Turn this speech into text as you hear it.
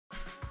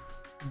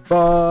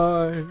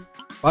Bye.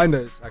 Find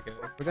us. Okay,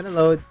 we're gonna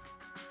load.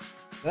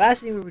 The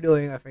last thing we were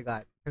doing, I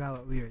forgot.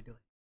 What we were doing.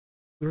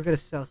 We were gonna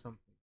sell something.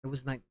 It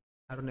was night.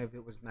 I don't know if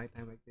it was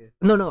nighttime like this.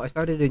 No. I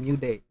started a new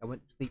day. I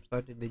went to sleep,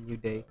 started a new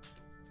day.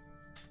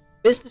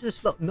 Business is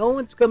slow. No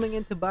one's coming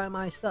in to buy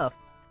my stuff.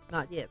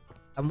 Not yet.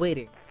 I'm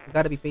waiting. You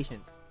gotta be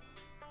patient.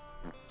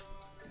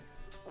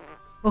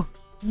 Oh,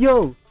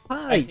 yo,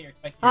 hi.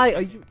 Hi,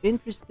 are you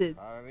interested?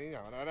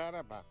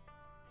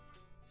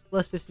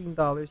 Plus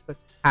 $15.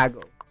 Let's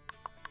haggle.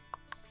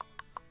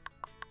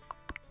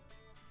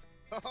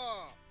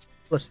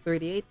 Plus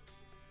 38.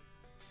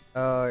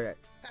 Alright.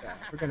 Yeah,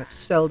 we're gonna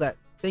sell that.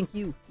 Thank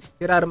you.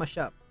 Get out of my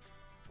shop.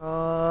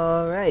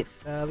 Alright.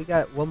 We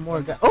got one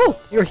more guy. Oh,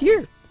 you're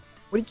here.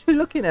 What are you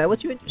looking at?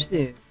 What you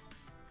interested in?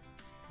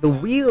 The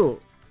wheel.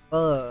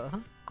 Let's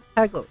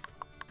haggle.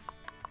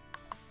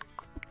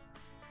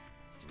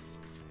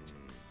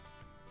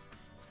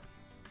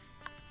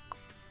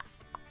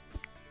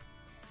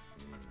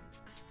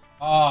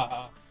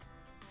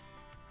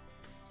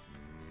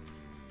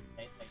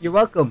 You're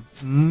welcome.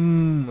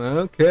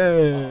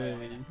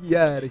 Okay.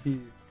 Get out of here.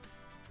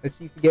 Let's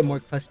see if we get more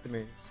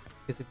customers.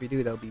 Because if we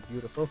do, that'll be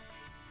beautiful.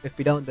 If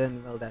we don't,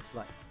 then, well, that's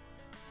life.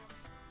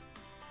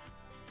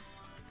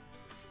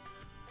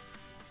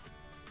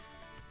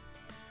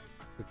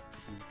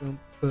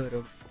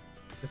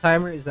 The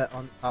timer is that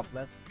on the top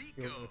left.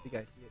 I don't know if you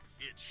guys see it.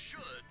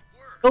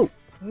 Oh,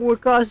 more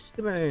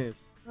customers.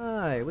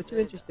 Hi, what you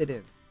interested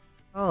in?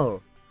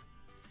 Oh.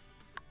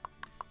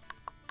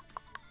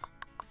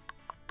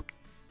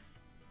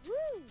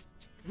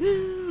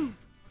 Woo!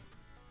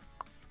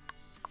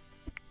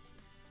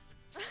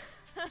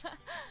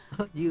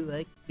 You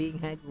like being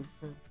haggled?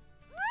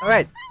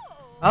 Alright.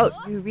 Oh,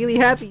 you really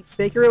happy?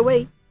 Take her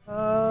away.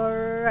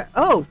 Alright.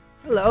 Oh,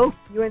 hello.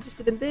 You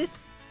interested in this?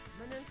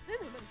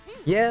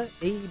 Yeah,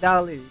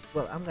 $80.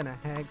 Well, I'm gonna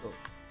haggle.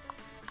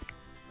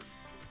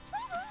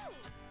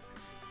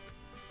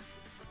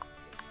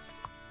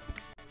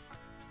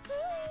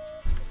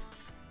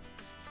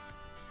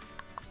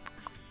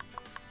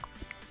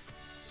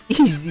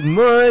 Easy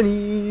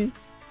money.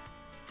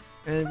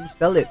 And we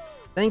sell it.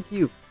 Thank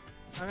you.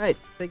 Alright,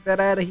 take that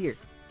out of here.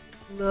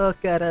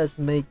 Look at us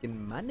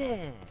making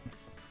money.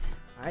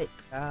 Alright,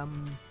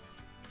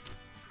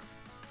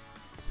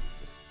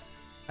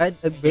 I'd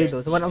upgrade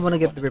those. I want to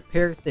get the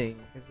repair thing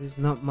because there's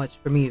not much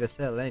for me to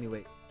sell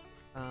anyway.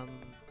 I'm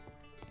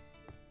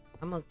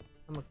gonna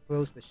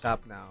close the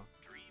shop now.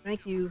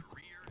 Thank you.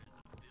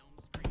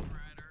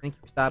 Thank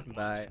you for stopping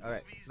by.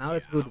 Alright, now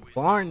let's go to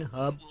Barn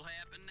Hub.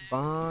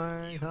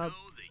 Barn Hub.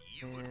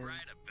 And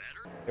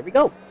there we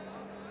go.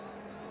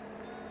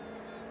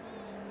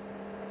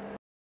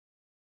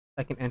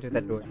 I can enter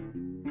that door.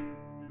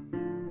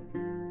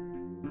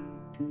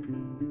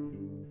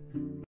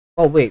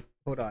 Oh wait,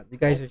 hold on. You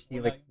guys are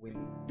seeing like wind.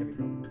 There we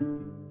go.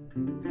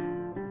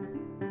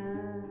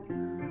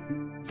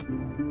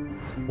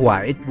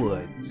 White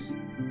woods.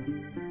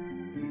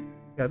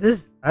 Yeah, this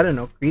is, I don't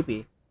know,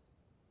 creepy.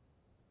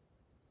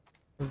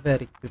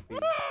 Very creepy.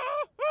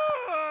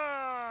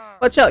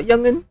 Watch out,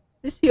 youngin.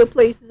 This here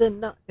place is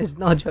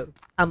not joke.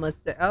 I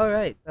must say. All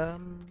right.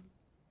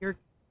 You're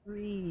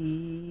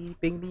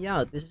creeping me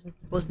out. This isn't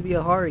supposed to be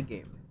a horror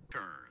game.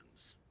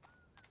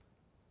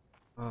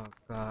 Oh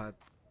God.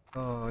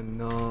 Oh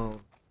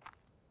no.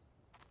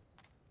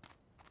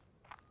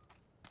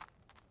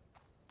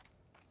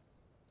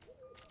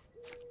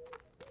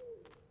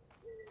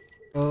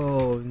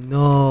 Oh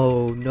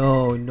no.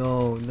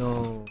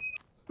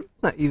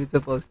 It's not even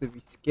supposed to be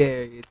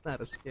scary. It's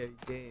not a scary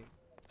game.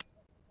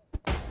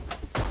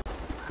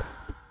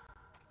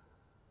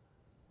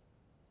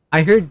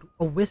 I heard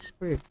a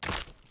whisper.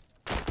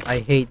 I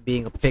hate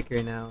being a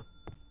picker now.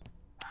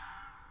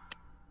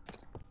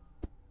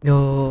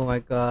 Oh my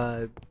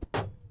God.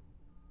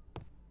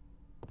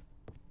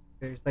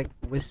 There's like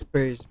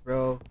whispers,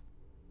 bro.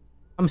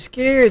 I'm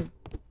scared.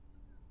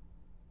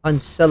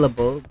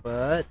 Unsellable,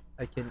 but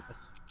I can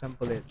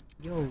assemble it.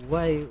 Yo,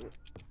 why?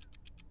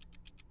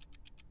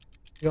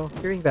 Y'all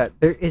hearing that?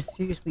 There is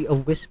seriously a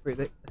whisper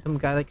that some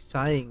guy like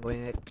sighing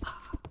going like.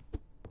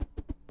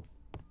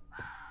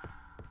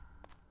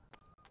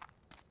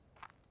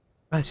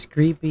 That's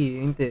creepy,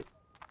 ain't it?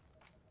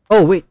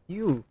 Oh wait,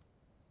 you.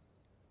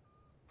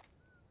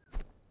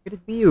 Could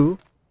it be you?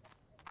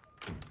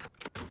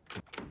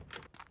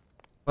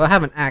 Well, I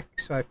have an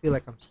axe, so I feel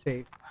like I'm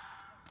safe.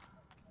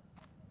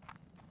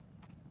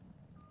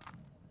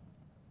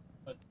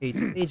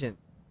 Agent.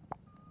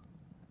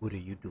 What are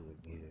you doing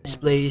here? This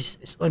place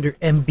is under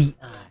MBI.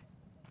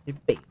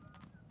 Debate.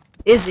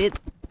 Is it?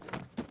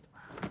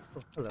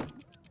 Oh, hello.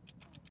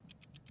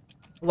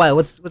 Why?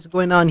 What's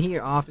going on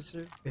here,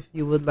 officer? If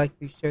you would like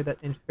to share that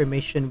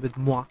information with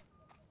moi,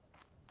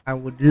 I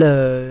would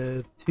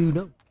love to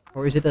know.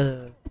 Or is it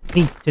a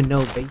need to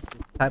know basis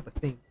type of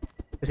thing?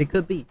 Because it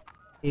could be.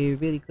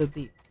 It really could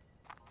be.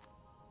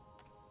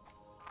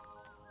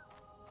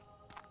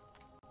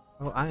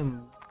 Oh,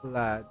 I'm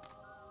glad.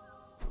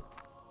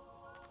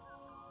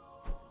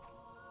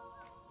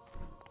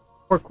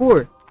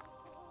 Parkour.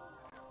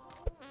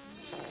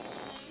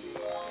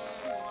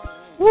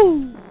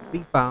 Woo! We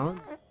found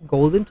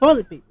golden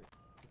toilet paper.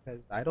 Because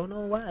I don't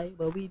know why,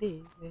 but we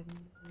did. And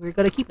we're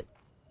gonna keep it.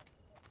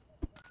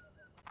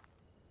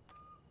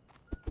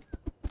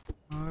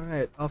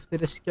 Alright, off to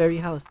the scary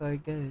house, I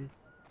guess.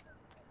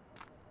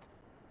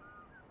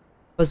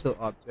 Puzzle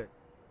object.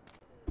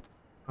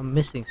 I'm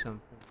missing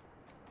something.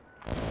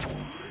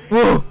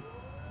 Whoa!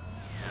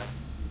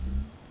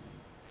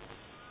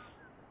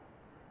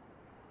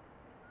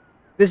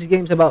 This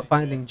game's about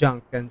finding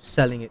junk and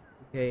selling it,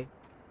 okay?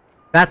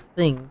 That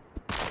thing,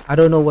 I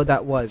don't know what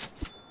that was,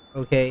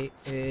 okay?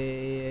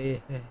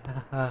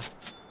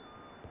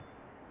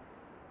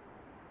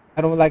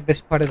 I don't like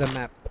this part of the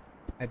map.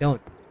 I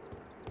don't.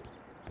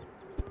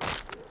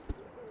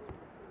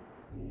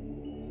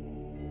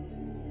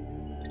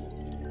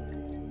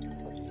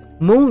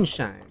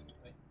 Moonshine.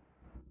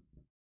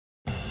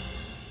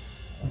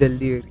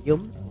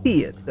 Delirium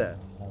Theater.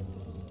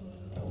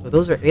 So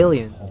those are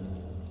aliens.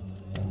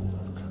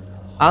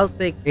 I'll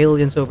take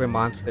aliens over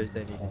monsters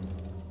any day.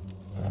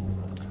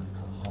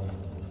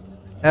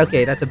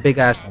 Okay, that's a big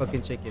ass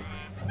fucking chicken.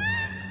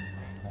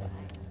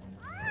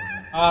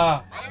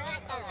 Ah.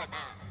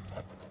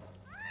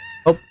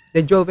 Oh,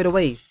 they drove it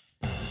away.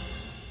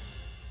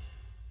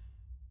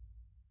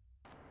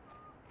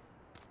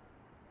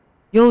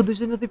 Yo,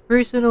 there's another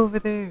person over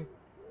there.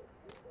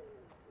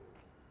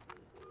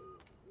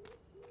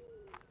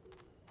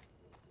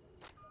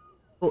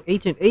 Oh,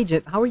 agent,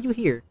 how are you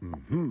here?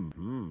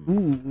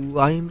 Ooh,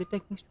 I am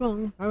detecting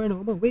strong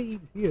paranormal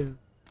waves here.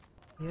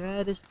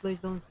 Yeah, this place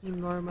don't seem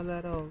normal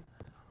at all.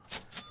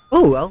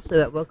 Oh, I'll say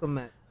that welcome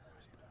mat.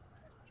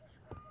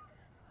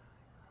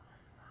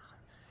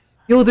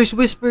 Yo, there's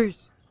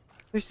whispers.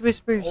 There's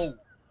whispers. Oh.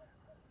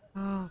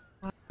 Oh,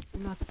 fuck.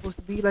 You're not supposed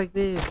to be like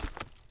this.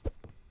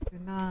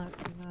 You're not.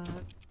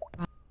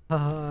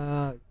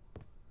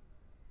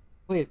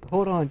 Wait,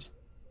 hold on. Just...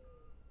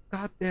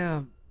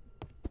 Goddamn.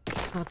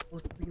 It's not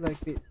supposed to be like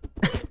this.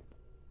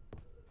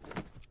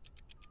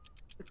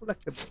 The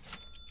collectible.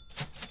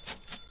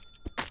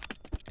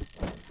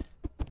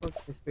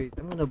 Fuck this face.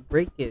 I'm gonna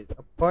break it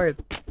apart.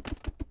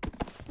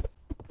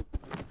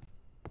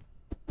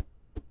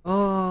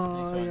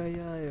 Oh,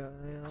 yeah.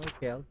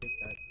 Okay, I'll take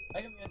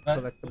that.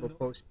 Collectible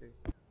poster.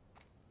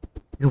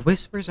 The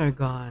whispers are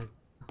gone.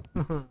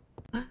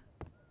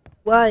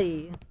 Why?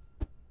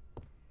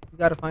 We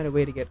gotta find a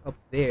way to get up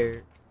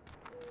there.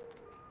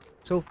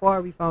 So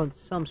far, we found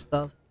some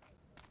stuff,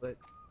 but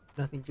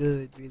nothing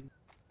good, really.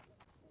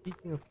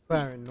 Speaking of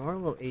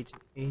paranormal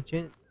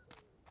agent,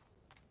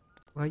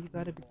 why you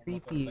gotta be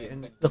creepy?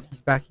 And look,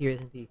 he's back here,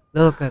 isn't he?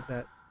 Look at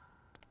that.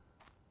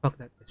 Fuck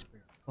that whisper.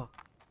 Fuck.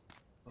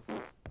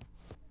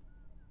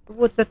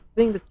 What's that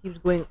thing that keeps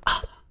going?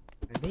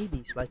 And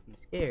maybe slightly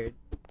scared,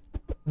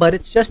 but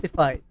it's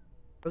justified.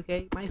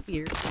 Okay, my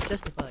fear is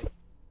justified.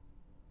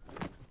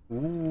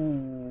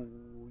 Ooh,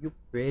 you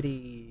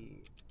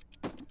pretty.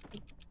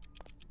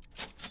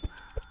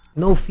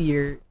 No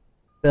fear.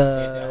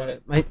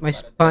 My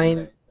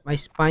spine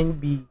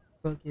be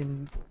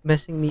fucking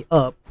messing me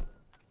up,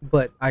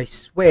 but I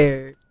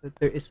swear that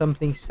there is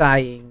something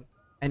sighing,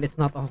 and it's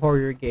not a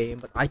horror game,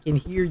 but I can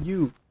hear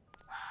you.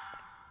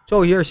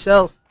 Show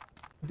yourself.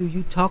 Do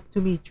you talk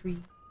to me,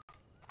 tree?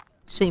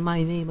 Say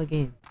my name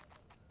again.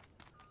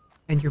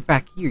 And you're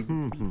back here,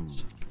 you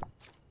bitch.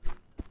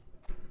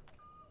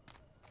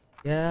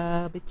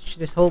 Yeah, bitch.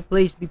 This whole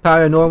place be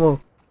paranormal.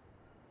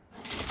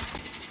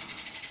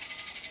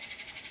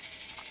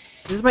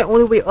 This is my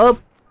only way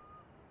up.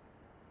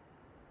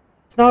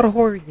 It's not a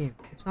horror game.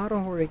 It's not a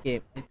horror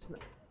game. It's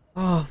not.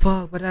 Oh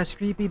fuck! But that's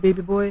creepy,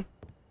 baby boy.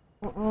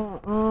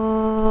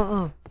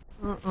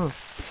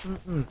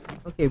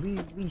 Okay, we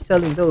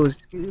selling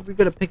those. We're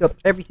gonna pick up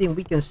everything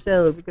we can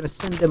sell. We're gonna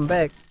send them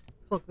back.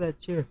 Fuck that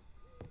chair.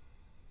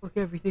 Fuck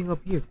everything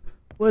up here.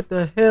 What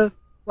the hell?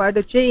 Why are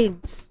the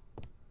chains?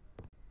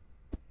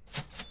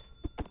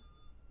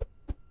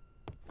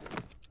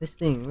 This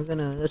thing. We're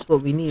gonna. That's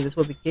what we need. That's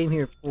what we came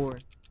here for.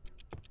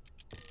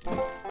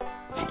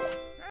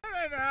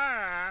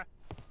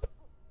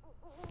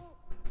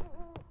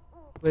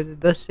 But it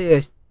does say I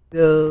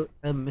still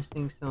am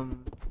missing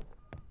some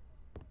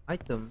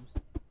items.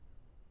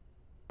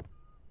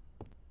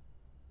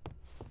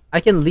 I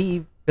can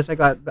leave because I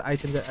got the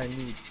item that I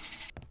need.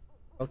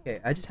 Okay,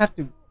 I just have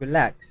to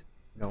relax.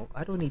 No,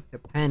 I don't need to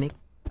panic.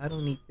 I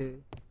don't need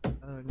to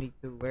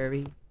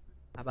worry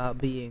about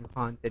being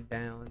haunted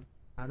down.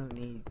 I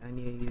need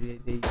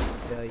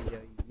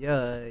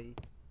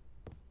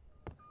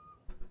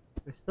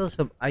There's still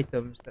some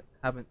items that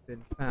haven't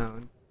been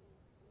found.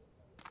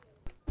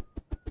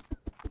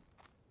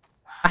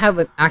 I have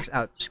an axe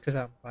out just because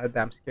I'm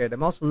goddamn scared.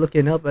 I'm also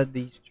looking up at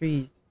these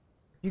trees.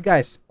 If you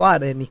guys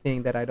spot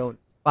anything that I don't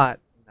spot,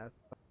 that's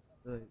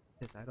good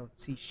because I don't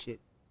see shit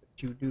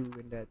that you do,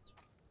 and that's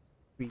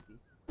creepy.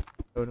 I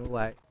don't know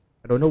why.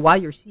 I don't know why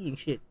you're seeing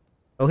shit.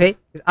 Okay?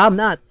 Because I'm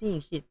not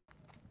seeing shit.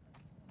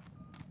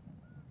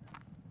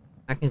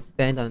 I can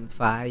stand on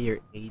fire,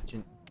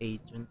 agent.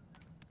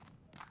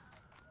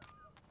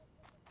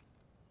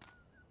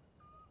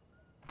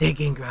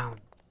 Digging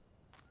ground.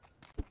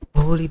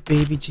 Holy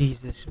baby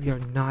Jesus, we are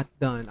not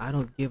done. I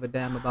don't give a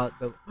damn about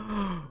the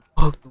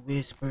fuck the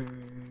whispers.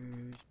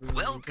 Bro.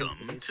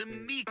 Welcome to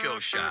Miko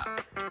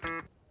Shop.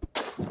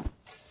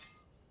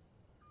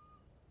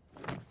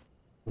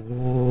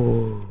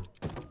 Whoa.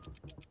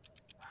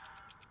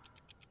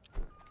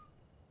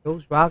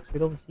 Those rocks, they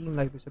don't seem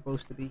like they're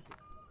supposed to be here.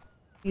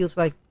 Feels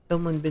like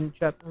someone been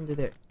trapped under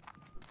there.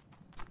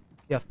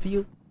 Yeah,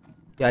 feel?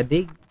 Yeah,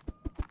 dig?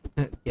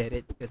 Get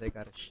it? Because I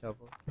got a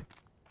shovel.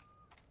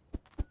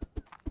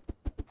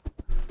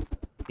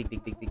 Dig,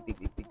 dig, dig, dig, dig,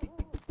 dig, dig, dig,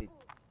 dig, dig.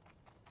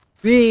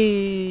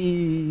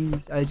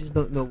 Please! I just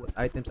don't know what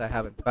items I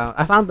haven't found.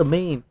 I found the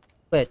main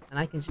quest, and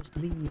I can just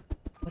leave.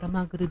 But I'm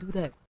not gonna do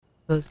that.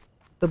 Because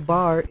the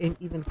bar ain't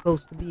even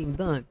close to being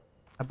done.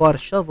 I bought a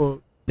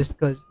shovel just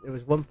because there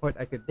was one part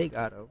I could dig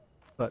out of.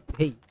 But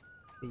hey,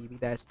 maybe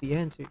that's the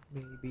answer.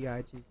 Maybe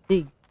I just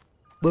dig.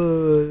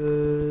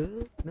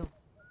 But no.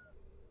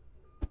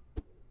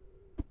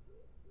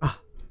 Ah.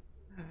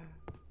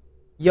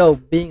 Yo,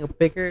 being a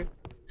picker,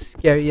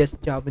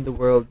 scariest job in the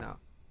world now.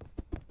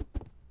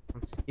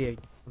 I'm scared.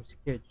 I'm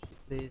scared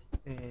shitless,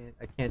 and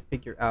I can't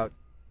figure out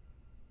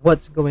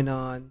what's going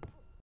on.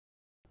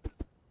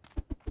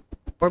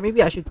 Or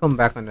maybe I should come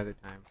back another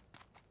time.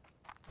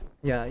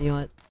 Yeah, you know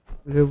what?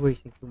 We're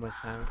wasting too much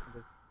time.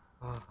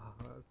 Oh,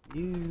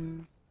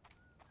 you.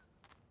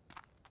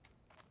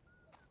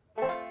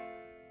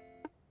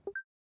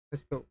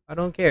 Let's go. I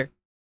don't care.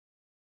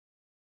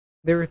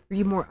 There were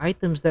 3 more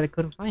items that I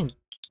couldn't find.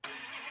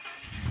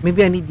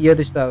 Maybe I need the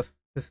other stuff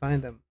to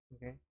find them.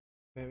 Okay.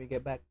 When we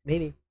get back.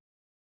 Maybe.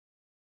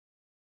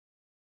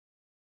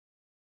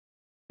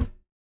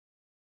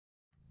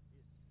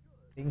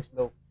 Being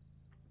slow.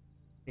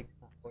 Things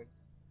not going.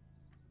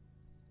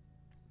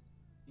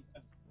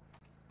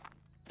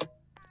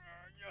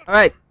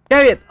 Alright.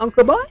 Carry it,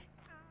 Uncle Boy.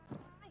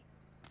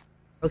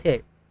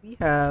 Okay. We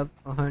have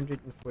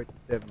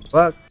 147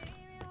 bucks.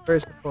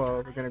 First of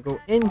all, we're gonna go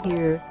in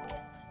here.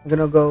 I'm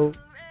gonna go.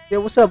 Yeah,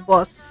 what's up,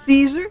 boss?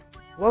 Caesar?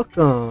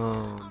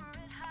 Welcome.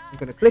 I'm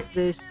gonna click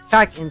this.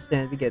 Pack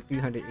instant. We get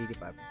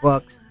 385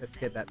 bucks. Let's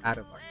get that out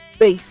of our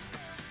face.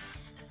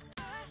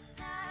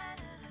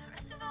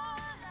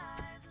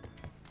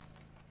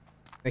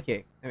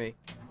 Okay, anyway.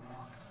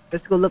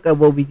 Let's go look at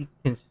what we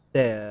can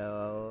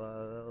sell.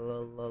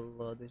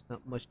 There's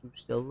not much to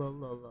sell.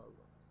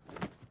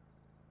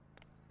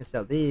 Can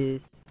sell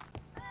this.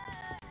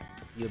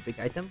 You a big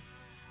item?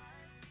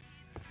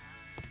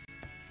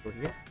 Go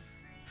here.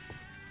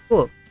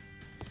 Cool.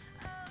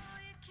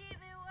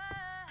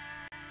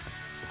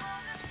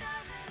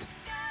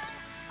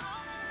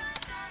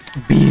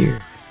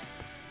 Beer.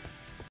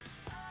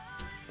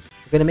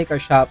 We're gonna make our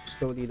shop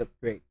slowly look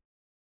great.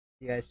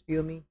 You guys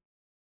feel me?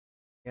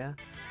 Yeah?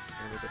 We're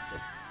gonna make it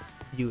look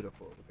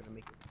beautiful. We're gonna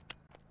make it.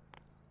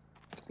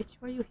 Bitch,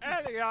 why are you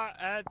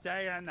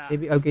here?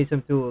 Maybe upgrade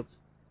some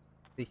tools.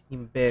 They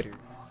seem better.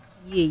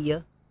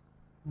 Yeah.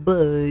 But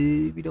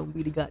we don't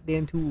really got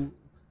damn tools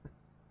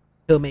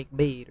to make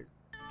better.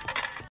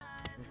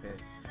 Okay.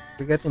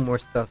 We're getting more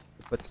stuff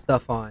to put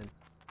stuff on.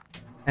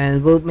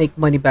 And we'll make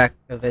money back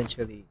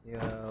eventually.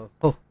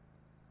 Oh.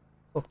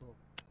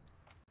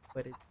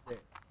 What is there?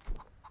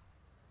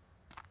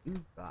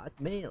 You got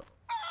mail.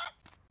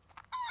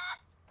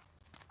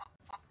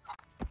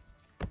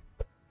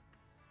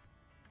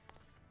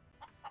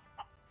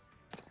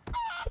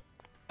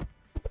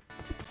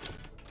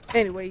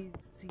 Anyways,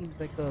 seems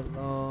like a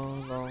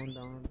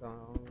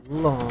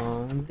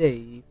long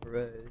day for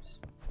us.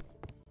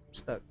 I'm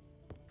stuck.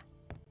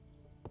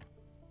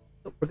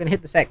 Oh, we're gonna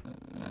hit the sack.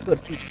 Go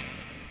to sleep.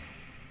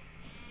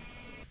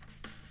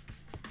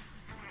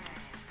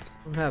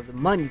 I don't have the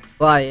money to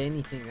buy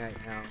anything right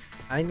now.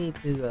 I need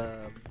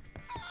to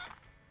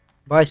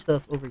buy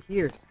stuff over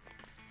here.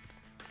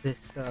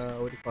 This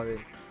what do you call it?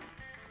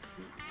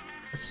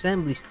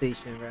 Assembly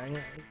station, right?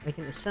 I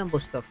can assemble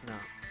stuff now.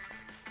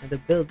 And the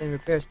build and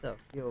repair stuff.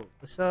 Yo,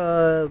 what's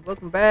up?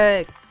 Welcome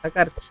back. I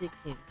got a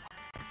chicken.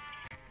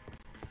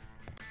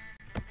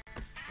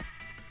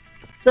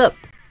 What's up?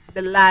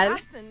 The live.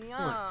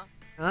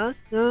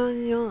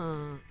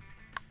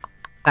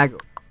 Tago.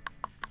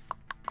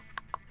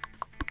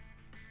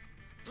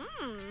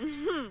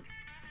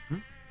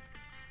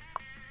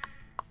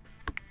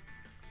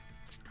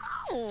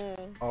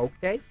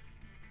 Okay.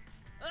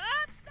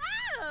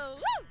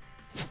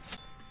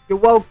 You're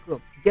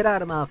welcome. Get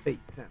out of my face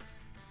now.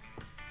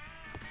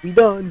 We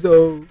done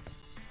so.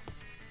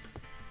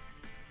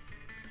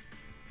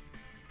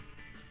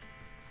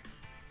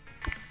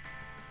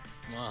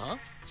 Uh-huh.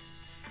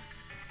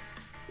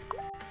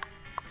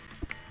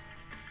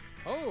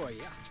 Oh,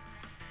 yeah.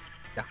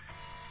 Yeah.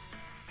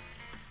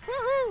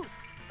 Woohoo!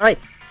 Alright,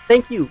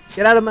 thank you.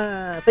 Get out of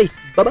my face,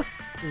 Bubba.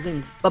 His name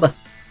is Bubba.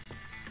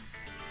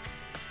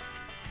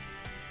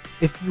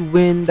 If you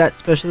win that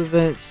special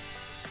event.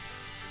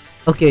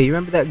 Okay, you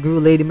remember that girl,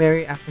 Lady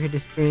Mary? After her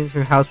disappearance,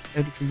 her house was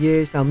empty for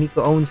years. Now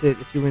Miko owns it.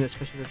 If you win a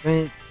special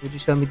event, would you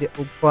sell me the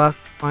old clock?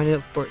 Find it,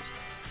 of course.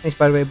 Thanks,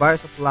 by the way. Buy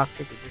yourself a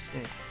lockpick. Just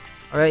saying.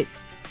 Alright.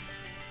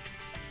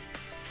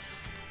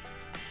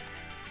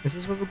 This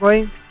is where we're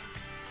going.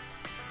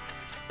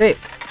 Hey,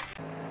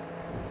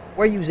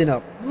 we're using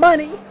up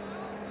money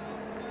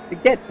to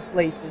get to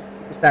places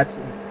because that's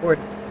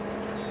important.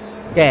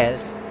 Gas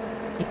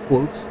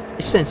equals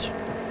essential.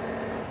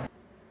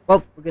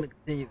 Well, we're gonna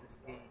continue this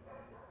game.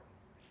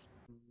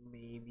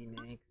 Maybe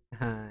next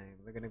time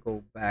we're gonna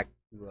go back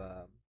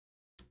to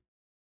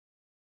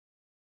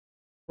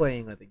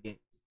playing other games.